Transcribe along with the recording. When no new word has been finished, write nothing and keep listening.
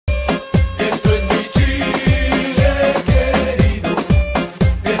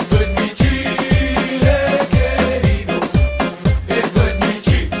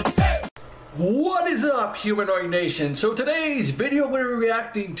Humanoid Nation. So today's video we're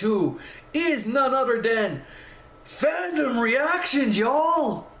reacting to is none other than Fandom Reactions,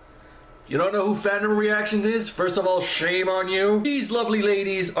 y'all. You don't know who Fandom Reactions is? First of all, shame on you. These lovely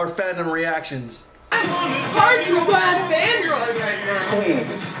ladies are Fandom Reactions. It's hard to glad fangirl right now.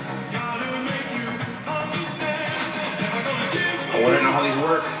 Please. I want to know how these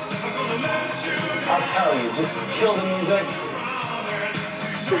work. I'll tell you, just kill the music.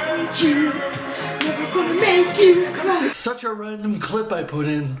 Never gonna make you cry. Such a random clip I put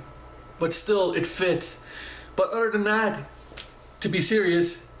in, but still it fits. But other than that, to be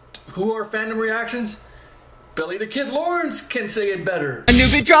serious, who are Fandom Reactions? Billy the Kid Lawrence can say it better. A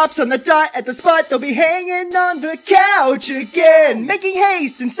newbie drops on the dot at the spot. They'll be hanging on the couch again, making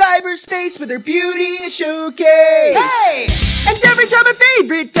haste in cyberspace with their beauty showcase. Hey! And every time a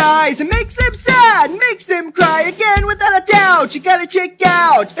favorite dies, it makes them sad, makes them cry again without a doubt. You gotta check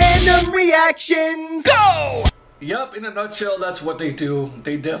out Fandom Reactions. Go! Yup, in a nutshell, that's what they do.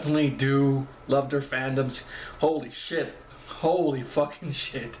 They definitely do love their fandoms. Holy shit. Holy fucking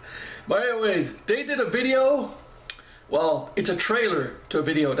shit. But anyways, they did a video. Well, it's a trailer to a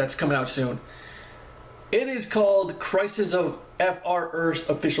video that's coming out soon. It is called Crisis of FR Earth's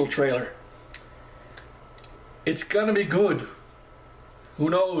official trailer. It's gonna be good. Who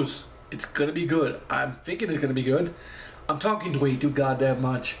knows? It's gonna be good. I'm thinking it's gonna be good. I'm talking way too goddamn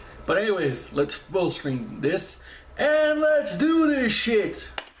much. But anyways, let's full screen this and let's do this shit.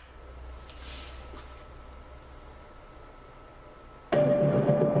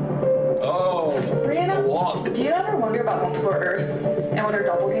 Do you ever wonder about multiple Earths and what our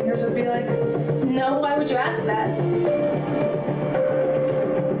doppelgangers would be like? No, why would you ask that?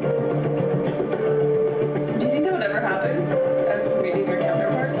 Do you think that would ever happen? Us meeting your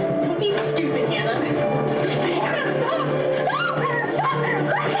counterparts? Don't be stupid, Hannah. Hannah, stop! Stop!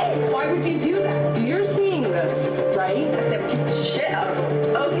 Crazy! Why would you do that? You're seeing this, right? I said kick the shit out of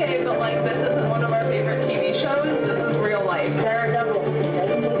them. Okay, but like this isn't one of our favorite TV shows. This is real life. There are doubles. They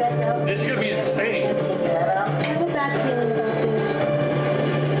can take us out. This is gonna be insane. I have a bad feeling about this.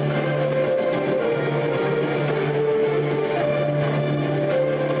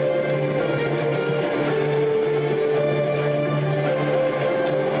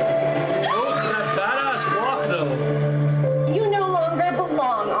 Oh, that badass walk though. You no longer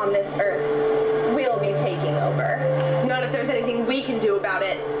belong on this Earth. We'll be taking over. Not if there's anything we can do about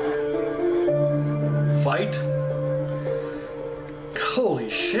it. Fight? Holy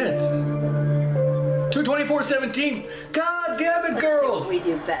shit. 224-17. God damn it, girls. We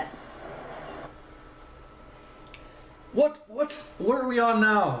do best. Where are we on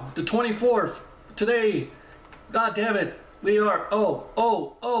now? The 24th. Today. God damn it. We are, on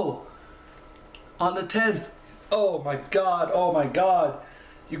the 10th. Oh my god, oh my god.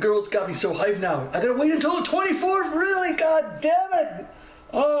 You girls got me so hyped now. I gotta wait until the 24th, really? God damn it.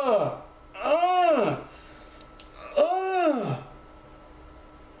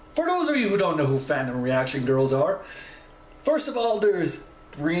 For those of you who don't know who Fandom Reaction girls are, first of all, there's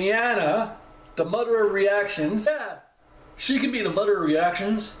Brianna, the mother of reactions. Yeah, she can be the mother of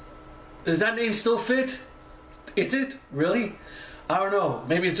reactions. Does that name still fit? Is it? Really? I don't know.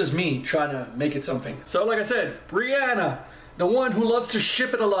 Maybe it's just me trying to make it something. So like I said, Brianna, the one who loves to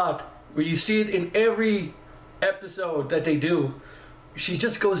ship it a lot, where you see it in every episode that they do. She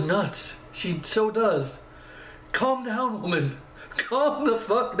just goes nuts. She so does. Calm down, woman. Calm the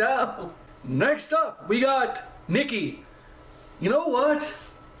fuck down. Next up, we got Nikki. You know what?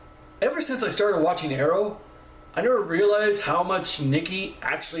 Ever since I started watching Arrow, I never realized how much Nikki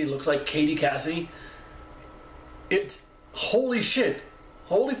actually looks like Katie Cassidy. It's holy shit.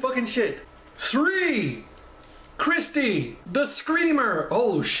 Holy fucking shit. 3. Christy, the Screamer.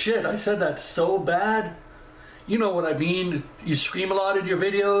 Oh shit, I said that so bad. You know what I mean. You scream a lot in your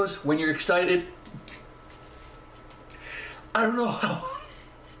videos when you're excited. I don't know how.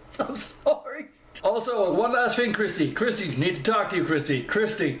 I'm sorry. Also, one last thing, Christy. Christy, need to talk to you, Christy.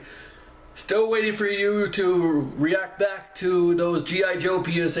 Christy, still waiting for you to react back to those G.I. Joe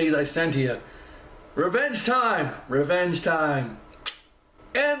PSAs I sent to you. Revenge time. Revenge time.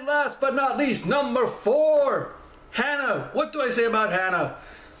 And last but not least, number 4. Hannah. What do I say about Hannah?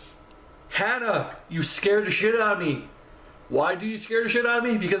 Hannah, you scared the shit out of me. Why do you scare the shit out of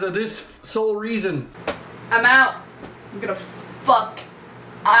me? Because of this sole reason. I'm out. I'm gonna fuck.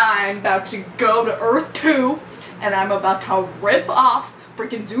 I'm about to go to Earth 2 and I'm about to rip off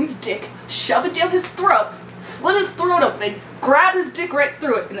freaking Zoom's dick, shove it down his throat, slit his throat open, and grab his dick right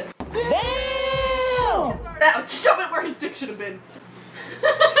through it, and then shove it where his dick should have been.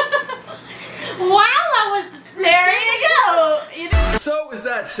 Wow, that was There you go. So, with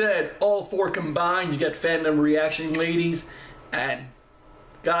that said, all four combined, you get Fandom reaction ladies, and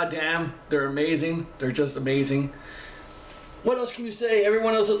goddamn, they're amazing. They're just amazing. What else can you say?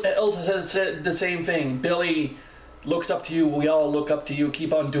 Everyone else has said the same thing. Billy looks up to you. We all look up to you.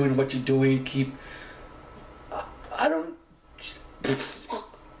 Keep on doing what you're doing. I don't.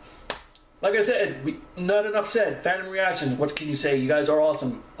 Like I said, not enough said. Fandom reaction. What can you say? You guys are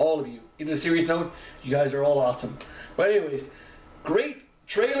awesome. All of you. In a serious note, you guys are all awesome. But anyways, great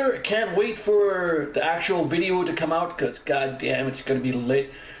trailer. Can't wait for the actual video to come out because goddamn, it's gonna be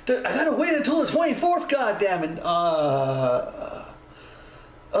lit. I gotta wait until the 24th. Goddamn it.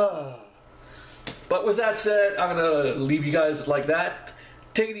 But with that said, I'm gonna leave you guys like that.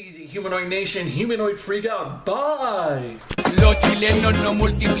 Take it easy, Humanoid Nation, Humanoid Freak Out. Bye. Los chilenos nos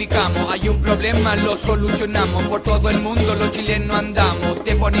multiplicamos, hay un problema, lo solucionamos. Por todo el mundo los chilenos andamos,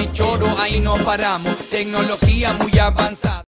 te pones choro, ahí no paramos. Tecnología muy avanzada.